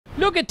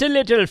Look at the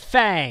little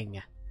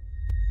fang.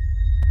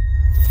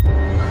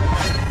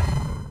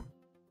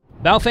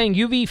 Baofeng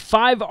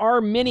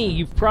UV-5R Mini.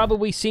 You've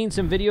probably seen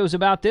some videos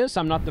about this.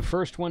 I'm not the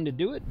first one to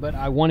do it, but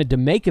I wanted to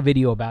make a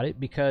video about it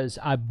because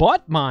I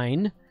bought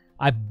mine.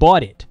 I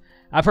bought it.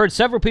 I've heard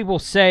several people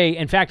say,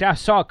 in fact, I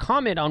saw a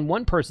comment on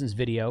one person's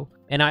video,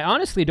 and I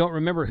honestly don't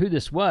remember who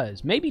this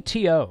was. Maybe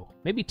T.O.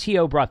 Maybe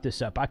T.O. brought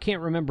this up. I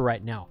can't remember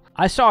right now.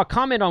 I saw a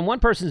comment on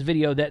one person's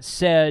video that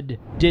said,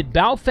 did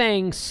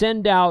Baofeng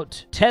send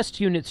out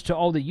test units to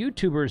all the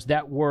YouTubers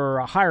that were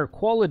a higher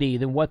quality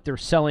than what they're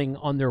selling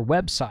on their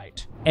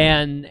website?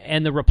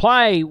 And the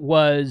reply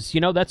was,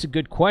 you know, that's a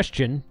good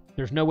question.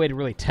 There's no way to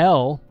really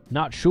tell.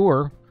 Not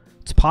sure.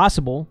 It's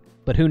possible,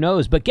 but who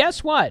knows? But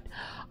guess what?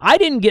 I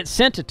didn't get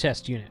sent a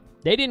test unit.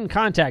 They didn't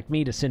contact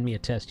me to send me a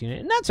test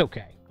unit, and that's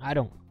okay. I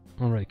don't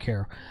really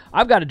care.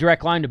 I've got a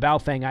direct line to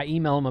Baofeng. I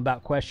email them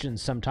about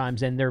questions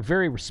sometimes, and they're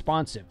very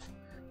responsive.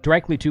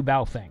 Directly to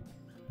Baofeng.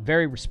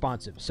 Very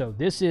responsive. So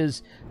this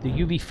is the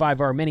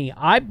UV5R Mini.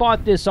 I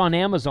bought this on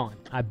Amazon.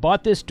 I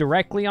bought this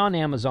directly on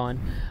Amazon.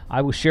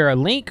 I will share a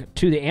link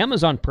to the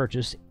Amazon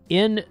purchase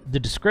in the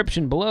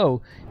description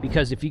below,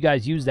 because if you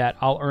guys use that,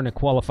 I'll earn a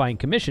qualifying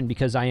commission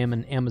because I am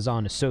an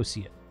Amazon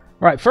associate.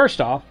 All right,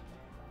 first off,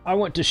 I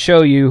want to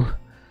show you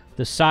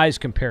the size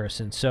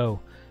comparison. So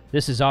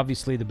this is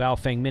obviously the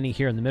Baofeng Mini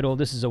here in the middle.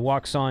 This is a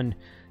Waxon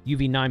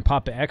UV9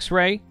 Papa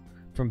X-Ray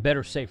from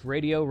Better Safe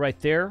Radio right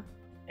there.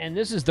 And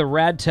this is the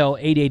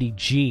Radtel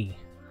 880G,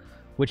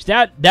 which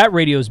that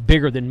radio is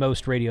bigger than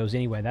most radios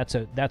anyway. That's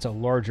a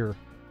larger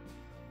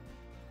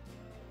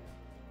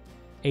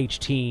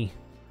HT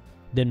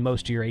than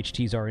most of your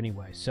HTs are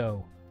anyway.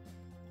 So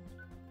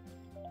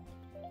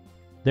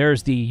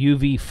there's the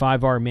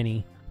UV5R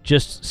Mini,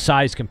 just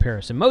size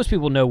comparison. Most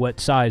people know what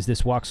size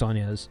this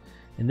Waxon is,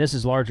 and this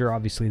is larger.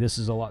 Obviously, this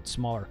is a lot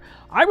smaller.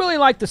 I really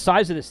like the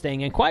size of this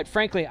thing, and quite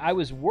frankly, I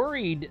was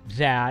worried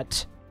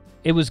that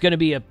it was going to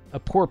be a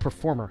poor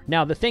performer.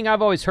 Now, the thing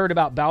I've always heard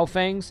about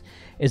Baofengs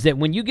is that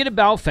when you get a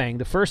Baofeng,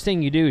 the first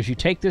thing you do is you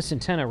take this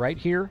antenna right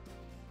here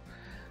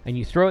and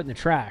you throw it in the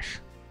trash.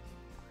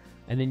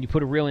 And then you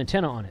put a real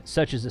antenna on it,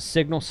 such as a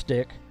signal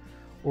stick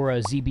or a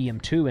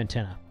ZBM2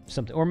 antenna,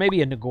 something, or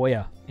maybe a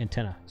Nagoya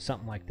antenna,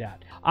 something like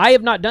that. I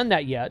have not done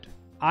that yet.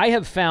 I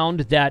have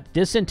found that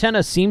this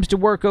antenna seems to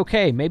work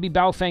okay. Maybe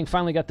Baofeng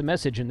finally got the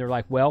message and they're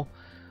like, well,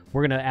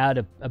 we're going to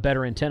add a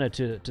better antenna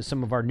to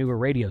some of our newer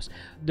radios.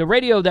 The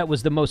radio that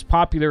was the most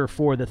popular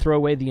for the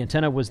throwaway the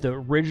antenna was the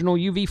original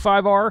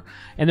UV5R,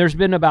 and there's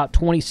been about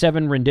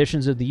 27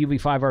 renditions of the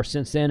UV5R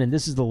since then, and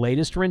this is the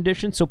latest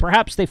rendition, so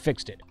perhaps they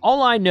fixed it.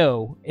 All I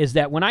know is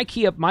that when I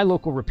key up my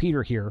local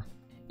repeater here,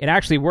 it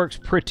actually works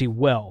pretty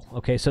well.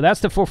 Okay, so that's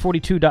the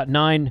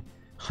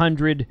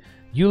 442.900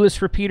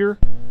 ULIS repeater,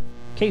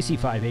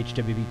 KC5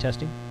 HWV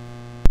testing.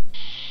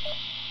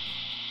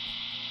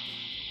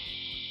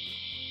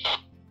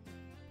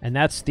 And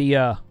that's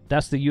the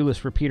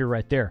ULIS repeater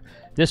right there.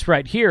 This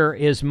right here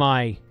is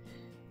my,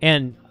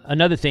 and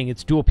another thing,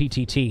 it's dual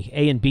PTT,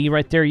 A and B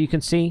right there you can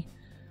see.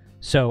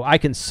 So I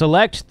can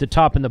select the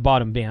top and the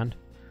bottom band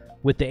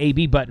with the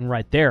AB button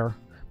right there.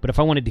 But if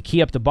I wanted to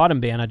key up the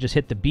bottom band, I just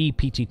hit the B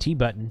PTT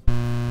button.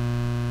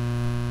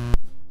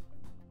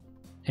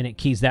 And it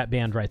keys that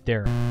band right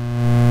there.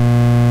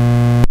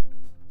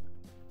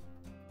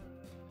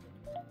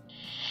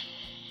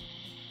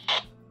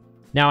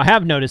 Now, I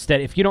have noticed that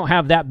if you don't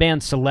have that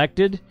band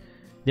selected,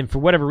 then for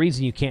whatever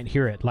reason you can't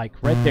hear it. Like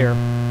right there,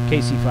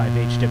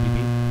 KC5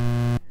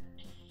 HWV.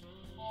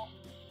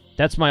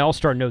 That's my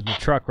all-star node in the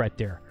truck right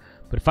there.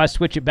 But if I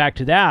switch it back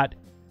to that,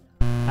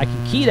 I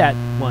can key that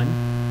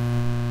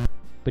one,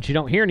 but you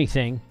don't hear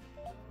anything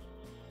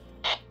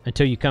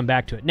until you come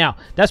back to it. Now,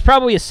 that's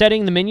probably a setting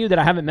in the menu that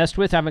I haven't messed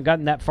with. I haven't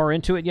gotten that far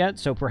into it yet,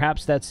 so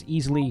perhaps that's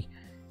easily...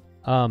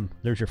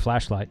 there's your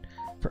flashlight.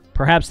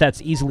 Perhaps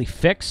that's easily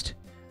fixed.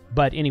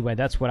 But anyway,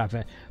 that's what I've...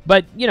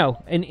 But, you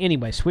know, and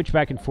anyway, switch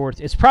back and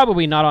forth. It's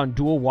probably not on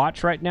dual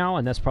watch right now,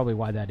 and that's probably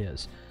why that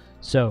is.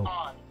 So...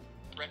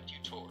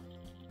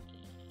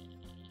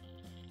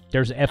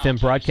 There's an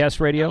FM broadcast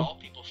radio.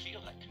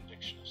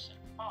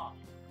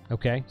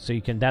 Okay, so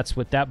you can... That's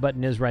what that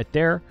button is right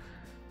there.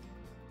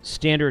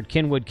 Standard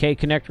Kenwood K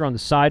connector on the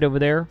side over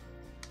there.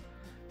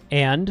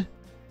 And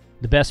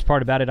the best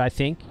part about it, I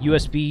think,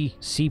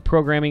 USB-C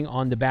programming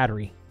on the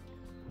battery.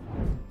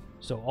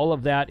 So all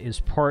of that is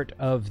part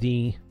of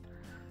the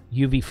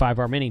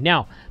UV5R Mini.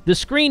 Now, the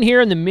screen here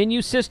in the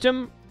menu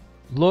system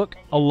look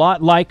a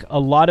lot like a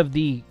lot of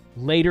the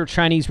later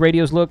Chinese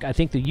radios look. I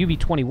think the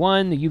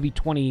UV21, the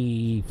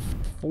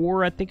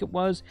UV24, I think it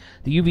was,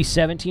 the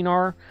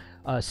UV17R,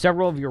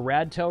 several of your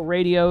Radtel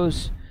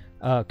radios,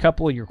 a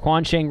couple of your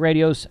Quansheng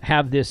radios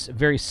have this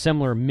very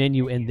similar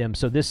menu in them.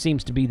 So this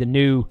seems to be the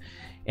new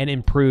and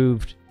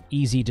improved,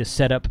 easy to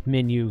set up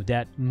menu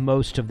that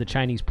most of the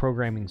Chinese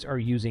programmings are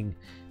using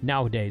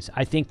nowadays.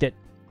 I think that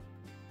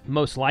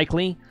most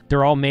likely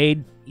they're all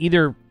made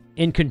either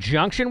in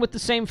conjunction with the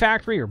same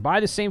factory or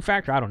by the same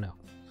factory. I don't know.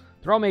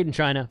 They're all made in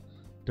China.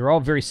 They're all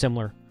very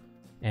similar.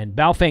 And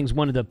Baofeng's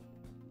one of the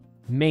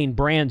main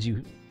brands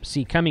you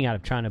see coming out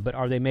of China, but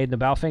are they made in the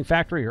Baofeng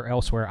factory or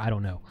elsewhere? I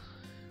don't know.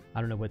 I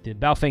don't know what the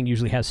Baofeng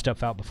usually has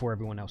stuff out before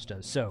everyone else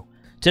does. So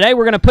today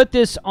we're going to put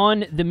this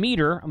on the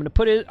meter. I'm going to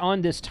put it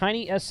on this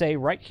tiny SA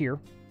right here.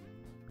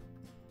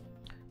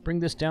 Bring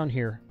this down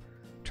here.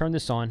 Turn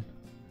this on.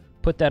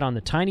 Put that on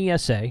the tiny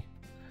SA.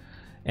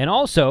 And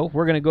also,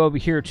 we're going to go over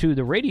here to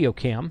the radio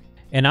cam.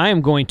 And I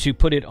am going to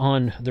put it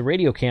on the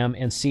radio cam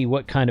and see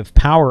what kind of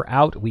power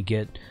out we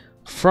get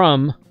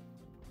from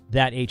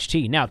that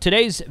HT. Now,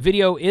 today's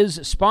video is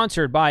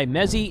sponsored by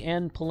Mezzi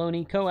and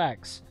Poloni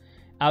Coax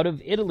out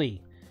of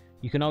Italy.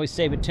 You can always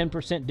save a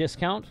 10%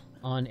 discount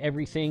on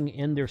everything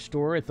in their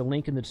store at the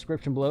link in the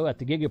description below at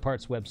the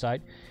Gigaparts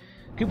website.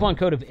 Coupon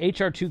code of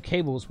HR2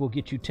 cables will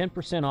get you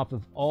 10% off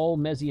of all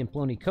Mezzi and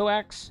Poloni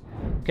Coax.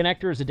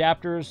 Connectors,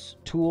 adapters,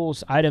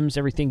 tools, items,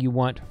 everything you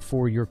want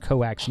for your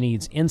coax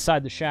needs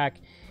inside the shack,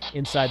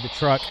 inside the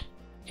truck,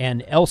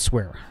 and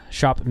elsewhere.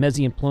 Shop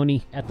Mezzi and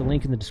Poloni at the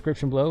link in the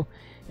description below.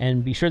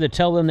 And be sure to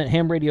tell them that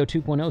Ham Radio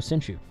 2.0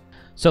 sent you.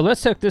 So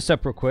let's hook this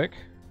up real quick.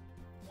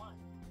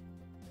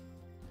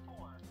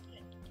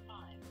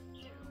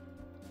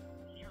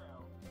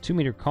 2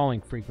 meter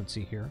calling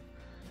frequency here.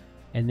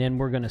 And then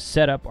we're going to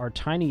set up our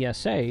tiny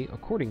SA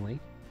accordingly.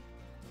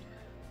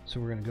 So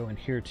we're going to go in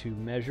here to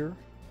measure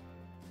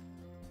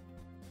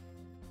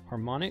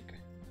harmonic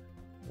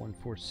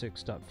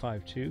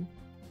 146.52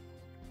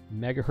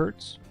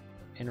 megahertz.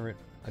 Enter it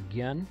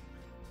again.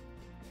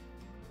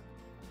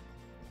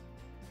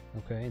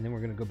 Okay, and then we're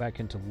going to go back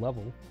into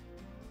level.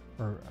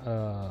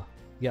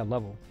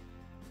 Level.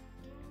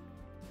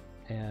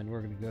 And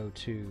we're going to go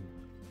to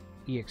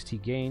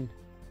EXT gain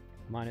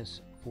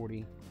minus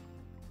 40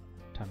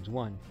 times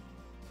 1.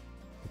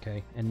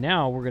 Okay, and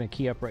now we're going to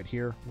key up right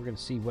here. We're going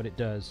to see what it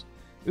does.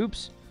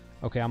 Oops.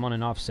 Okay, I'm on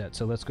an offset,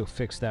 so let's go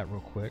fix that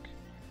real quick.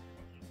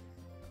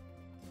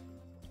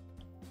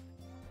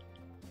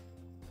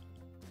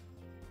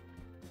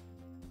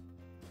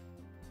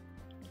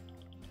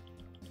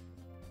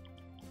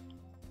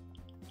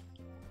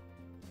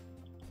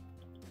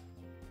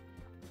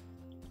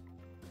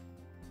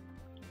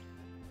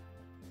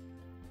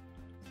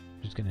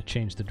 Just going to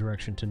change the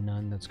direction to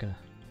none. That's going to...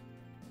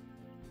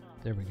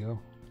 There we go.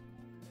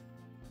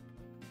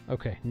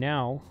 Okay,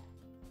 now...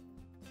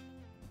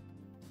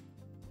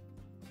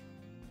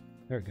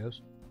 There it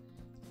goes.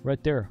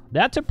 Right there.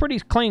 That's a pretty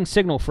clean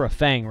signal for a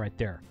Fang right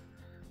there.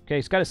 Okay,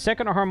 it's got a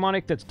second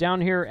harmonic that's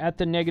down here at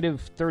the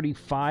negative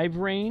 35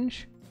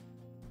 range.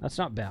 That's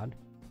not bad.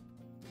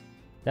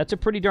 That's a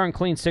pretty darn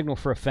clean signal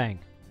for a Fang.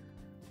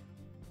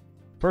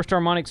 First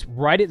harmonic's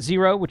right at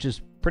 0, which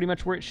is pretty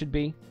much where it should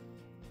be.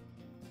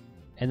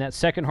 And that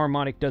second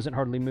harmonic doesn't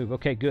hardly move.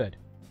 Okay, good.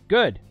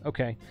 Good.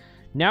 Okay.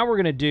 Now we're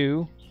going to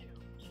do...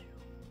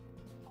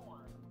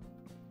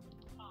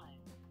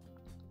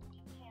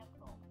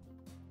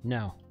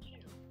 No.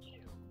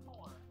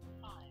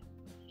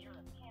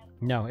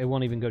 No, it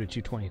won't even go to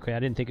 220. Okay, I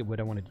didn't think it would.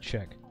 I wanted to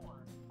check.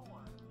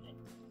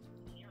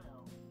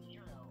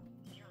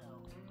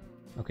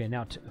 Okay,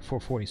 now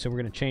 440. So we're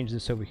going to change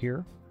this over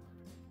here.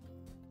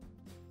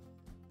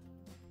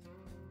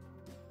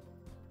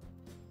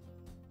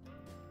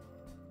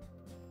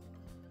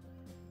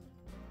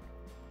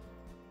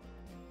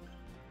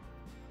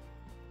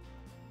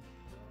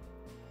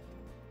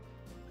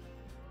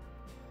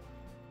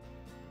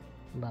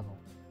 Level.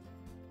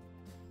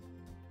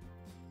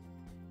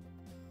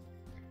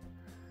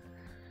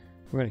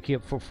 We're going to key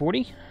up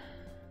 440.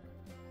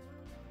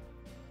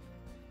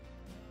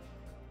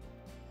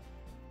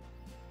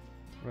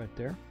 Right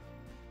there.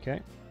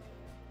 Okay.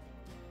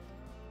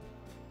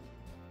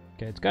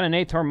 Okay, it's got an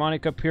 8th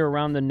harmonic up here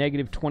around the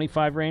negative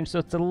 25 range, so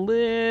it's a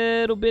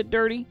little bit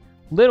dirty.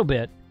 Little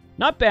bit.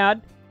 Not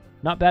bad.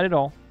 Not bad at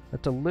all.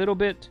 That's a little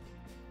bit...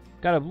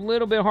 Got a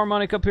little bit of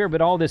harmonic up here,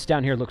 but all this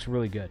down here looks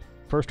really good.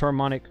 First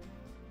harmonic,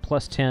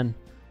 plus 10.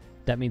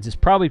 That means it's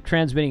probably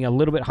transmitting a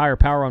little bit higher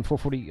power on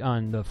 440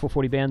 on the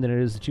 440 band than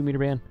it is the 2 meter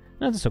band.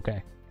 No, that's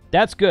okay.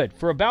 That's good.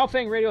 For a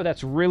Baofeng radio,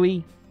 that's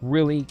really,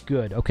 really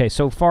good. Okay,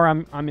 so far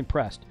I'm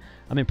impressed.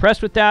 I'm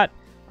impressed with that.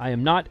 I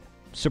am not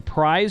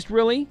surprised,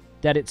 really,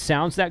 that it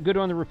sounds that good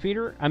on the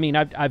repeater. I mean,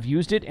 I've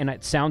used it, and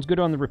it sounds good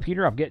on the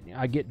repeater.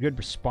 I get good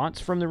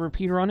response from the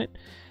repeater on it,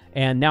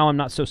 and now I'm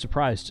not so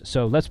surprised.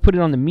 So let's put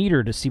it on the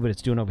meter to see what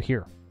it's doing over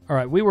here. All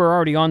right, we were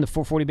already on the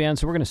 440 band,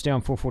 so we're going to stay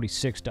on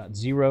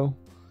 446.0.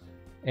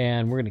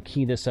 And we're going to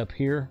key this up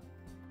here.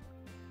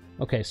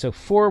 Okay, so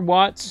 4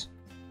 watts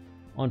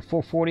on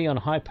 440 on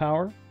high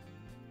power.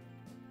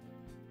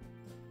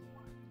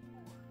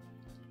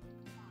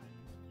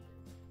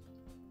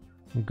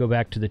 We'll go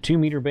back to the 2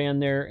 meter band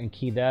there and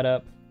key that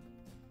up.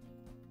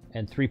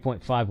 And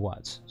 3.5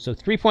 watts. So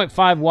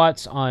 3.5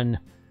 watts on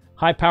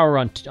high power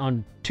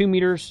on 2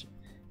 meters.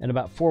 And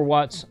about 4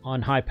 watts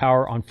on high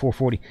power on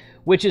 440.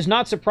 Which is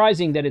not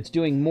surprising that it's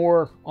doing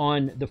more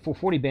on the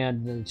 440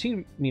 band than the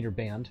 2 meter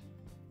band.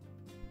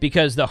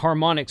 Because the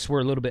harmonics were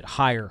a little bit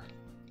higher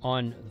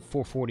on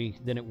 440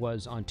 than it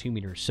was on 2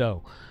 meters.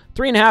 So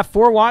 3.5,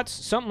 4 watts,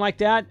 something like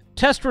that.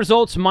 Test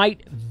results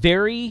might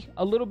vary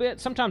a little bit.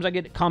 Sometimes I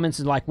get comments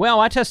like, well,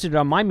 I tested it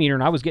on my meter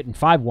and I was getting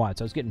 5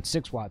 watts. I was getting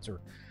 6 watts,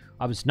 or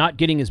I was not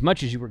getting as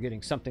much as you were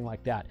getting, something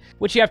like that.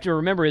 What you have to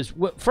remember is,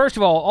 first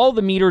of all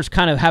the meters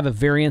kind of have a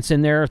variance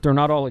in there. They're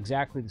not all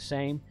exactly the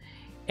same.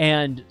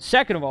 And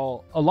second of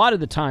all, a lot of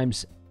the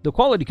times, the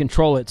quality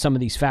control at some of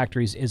these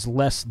factories is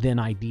less than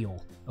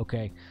ideal,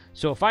 okay?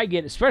 So if I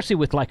get, especially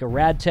with like a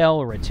Radtel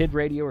or a TID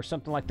radio or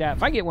something like that,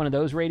 if I get one of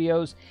those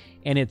radios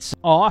and it's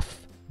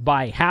off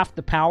by half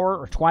the power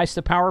or twice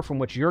the power from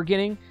what you're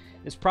getting,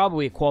 it's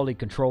probably a quality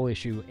control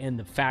issue in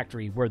the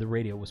factory where the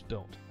radio was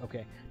built,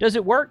 okay? Does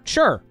it work?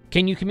 Sure.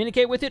 Can you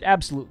communicate with it?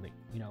 Absolutely,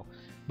 you know.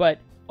 But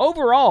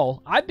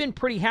overall, I've been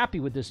pretty happy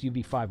with this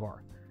UV5R.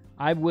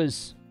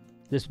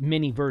 This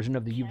mini version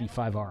of the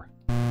UV5R.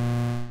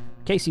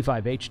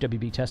 KC5H,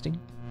 WB testing.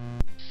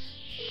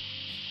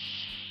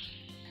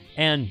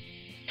 And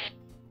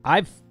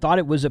I've thought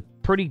it was a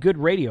pretty good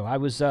radio. I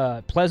was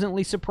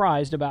pleasantly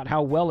surprised about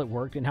how well it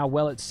worked and how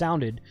well it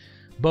sounded,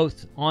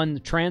 both on the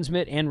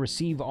transmit and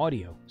receive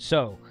audio.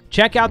 So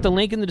check out the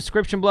link in the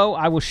description below.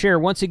 I will share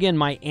once again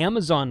my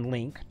Amazon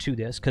link to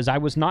this, because I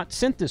was not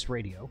sent this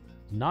radio.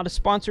 Not a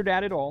sponsored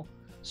ad at all.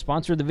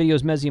 Sponsor of the video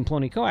is Mezium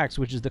Poloni coax,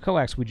 which is the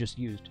coax we just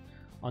used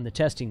on the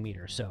testing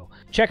meter. So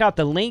check out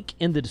the link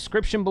in the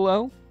description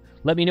below.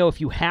 Let me know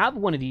if you have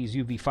one of these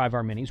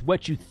UV5R minis,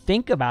 what you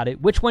think about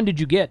it. Which one did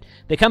you get?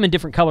 They come in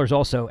different colors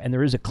also, and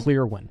there is a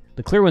clear one.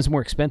 The clear one's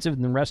more expensive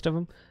than the rest of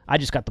them. I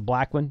just got the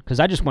black one because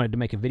I just wanted to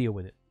make a video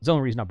with it. The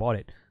only reason I bought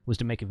it was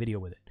to make a video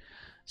with it.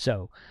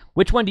 So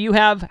which one do you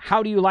have?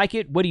 How do you like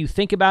it? What do you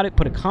think about it?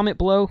 Put a comment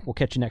below. We'll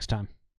catch you next time.